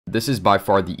This is by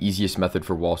far the easiest method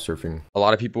for wall surfing. A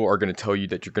lot of people are going to tell you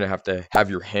that you're going to have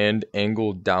your hand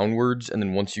angled downwards, and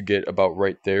then once you get about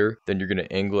right there, then you're going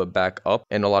to angle it back up.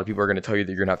 And a lot of people are going to tell you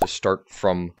that you're going to have to start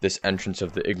from this entrance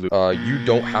of the igloo. You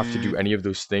don't have to do any of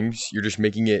those things. You're just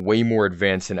making it way more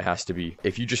advanced than it has to be.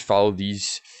 If you just follow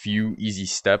these few easy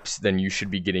steps, then you should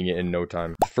be getting it in no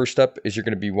time. The first step is you're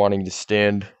going to be wanting to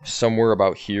stand somewhere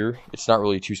about here. It's not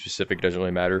really too specific. It doesn't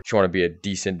really matter. You want to be a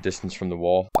decent distance from the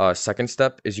wall. Second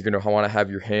step is you're going to want to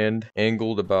have your hand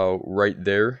angled about right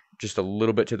there, just a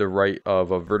little bit to the right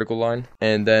of a vertical line.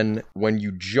 And then when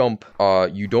you jump,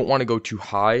 you don't want to go too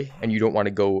high and you don't want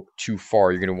to go too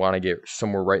far. You're going to want to get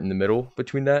somewhere right in the middle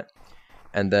between that.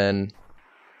 And then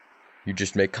you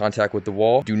just make contact with the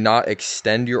wall. Do not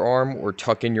extend your arm or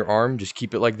tuck in your arm. Just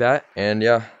keep it like that. And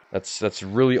yeah, that's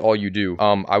really all you do.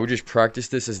 I would just practice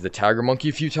this as the Tiger Monkey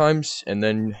a few times, and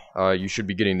then you should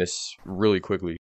be getting this really quickly.